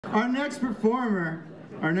Our next performer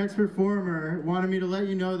wanted me to let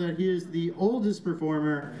you know that he is the oldest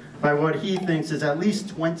performer by what he thinks is at least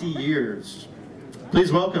 20 years.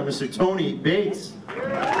 Please welcome Mr. Tony Bates.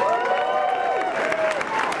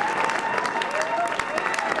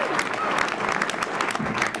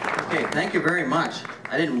 Okay, thank you very much.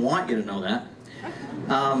 I didn't want you to know that.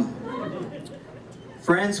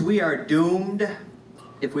 Friends, we are doomed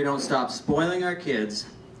if we don't stop spoiling our kids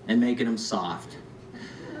and making them soft.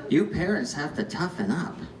 You parents have to toughen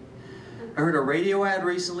up. I heard a radio ad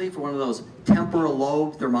recently for one of those temporal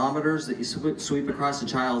lobe thermometers that you sweep across a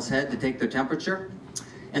child's head to take their temperature.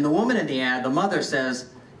 And the woman in the ad, the mother, says,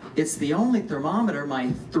 "It's the only thermometer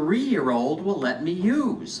my 3-year-old will let me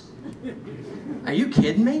use." Are you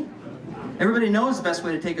kidding me? Everybody knows the best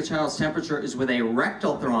way to take a child's temperature is with a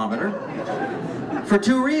rectal thermometer for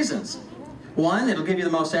 2 reasons. 1, it'll give you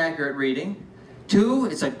the most accurate reading. 2,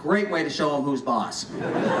 it's a great way to show them who's boss.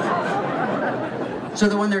 So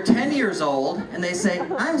that when they're 10 years old and they say,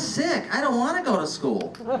 "I'm sick, I don't want to go to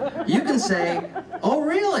school," you can say, "Oh,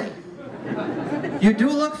 really? You do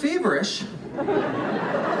look feverish.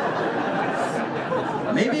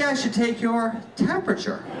 Maybe I should take your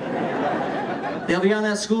temperature." They'll be on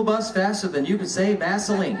that school bus faster than you could say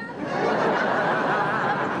Vaseline.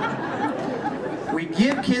 We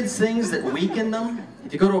give kids things that weaken them.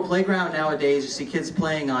 If you go to a playground nowadays, you see kids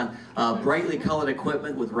playing on brightly colored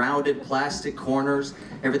equipment with rounded plastic corners.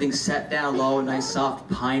 Everything's set down low, nice soft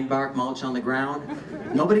pine bark mulch on the ground.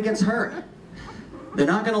 Nobody gets hurt. They're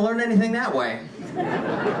not going to learn anything that way.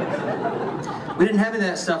 We didn't have any of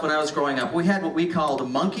that stuff when I was growing up. We had what we called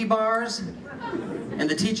monkey bars, and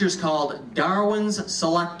the teachers called Darwin's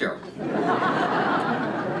Selector.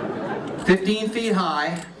 15 feet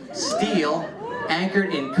high, steel, anchored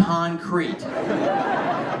in concrete.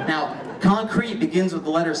 Now, concrete begins with the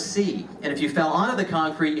letter C, and if you fell onto the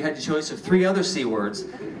concrete, you had the choice of 3 other C words: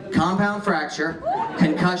 compound fracture,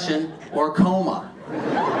 concussion, or coma.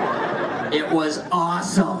 It was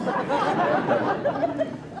awesome.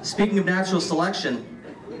 Speaking of natural selection,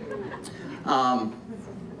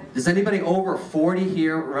 does anybody over 40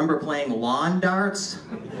 here remember playing lawn darts?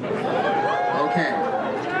 Okay.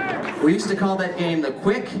 We used to call that game the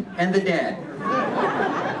quick and the dead.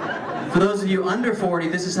 For those of you under 40,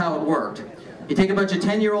 this is how it worked. You take a bunch of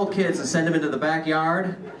 10-year-old kids and send them into the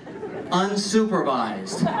backyard,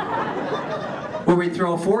 unsupervised, where we'd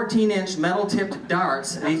throw 14-inch metal-tipped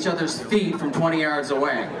darts at each other's feet from 20 yards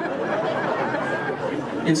away.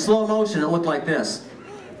 In slow motion, it looked like this.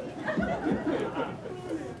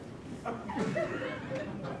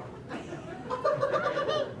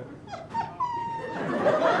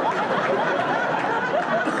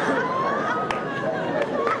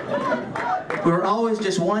 We were always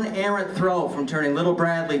just one errant throw from turning little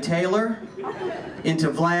Bradley Taylor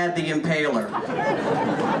into Vlad the Impaler.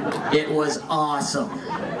 It was awesome.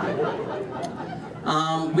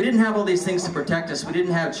 We didn't have all these things to protect us. We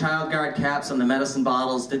didn't have child guard caps on the medicine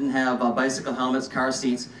bottles, didn't have bicycle helmets, car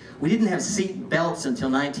seats. We didn't have seat belts until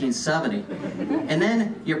 1970. And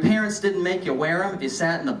then your parents didn't make you wear them if you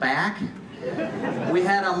sat in the back. We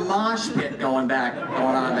had a mosh pit going on back.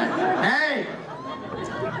 Hey!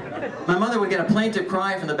 My mother would get a plaintive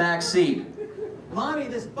cry from the back seat. "Mommy,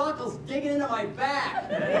 this buckle's digging into my back."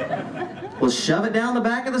 Well, shove it down the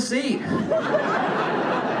back of the seat.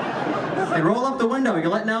 And roll up the window, you're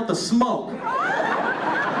letting out the smoke.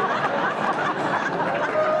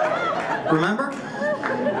 Remember?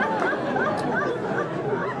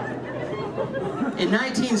 In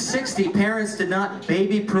 1960, parents did not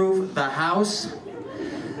baby-proof the house.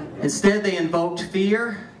 Instead, they invoked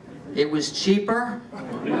fear. It was cheaper.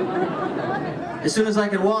 As soon as I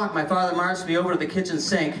could walk, my father marched me over to the kitchen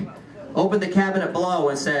sink, opened the cabinet below,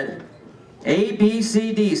 and said, "A, B,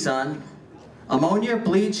 C, D, son. Ammonia,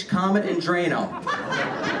 bleach, comet, and Drano.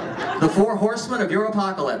 The 4 horsemen of your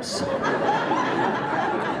apocalypse.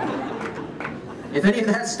 If any of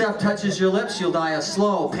that stuff touches your lips, you'll die a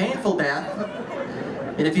slow, painful death.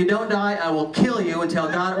 And if you don't die, I will kill you and tell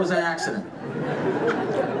God it was an accident."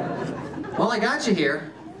 Well, I got you here.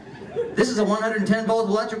 This is a 110-volt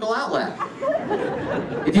electrical outlet.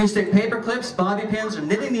 If you stick paper clips, bobby pins, or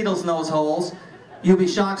knitting needles in those holes, you'll be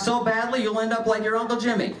shocked so badly you'll end up like your Uncle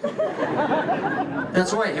Jimmy.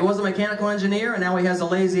 That's right, he was a mechanical engineer and now he has a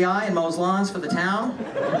lazy eye and mows lawns for the town.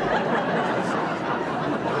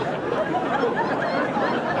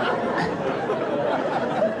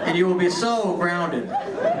 And you will be so grounded.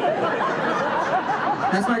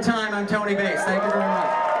 That's my time. I'm Tony Bates. Thank you very much.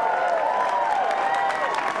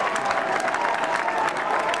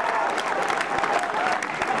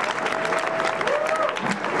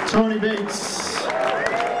 Tony Bates.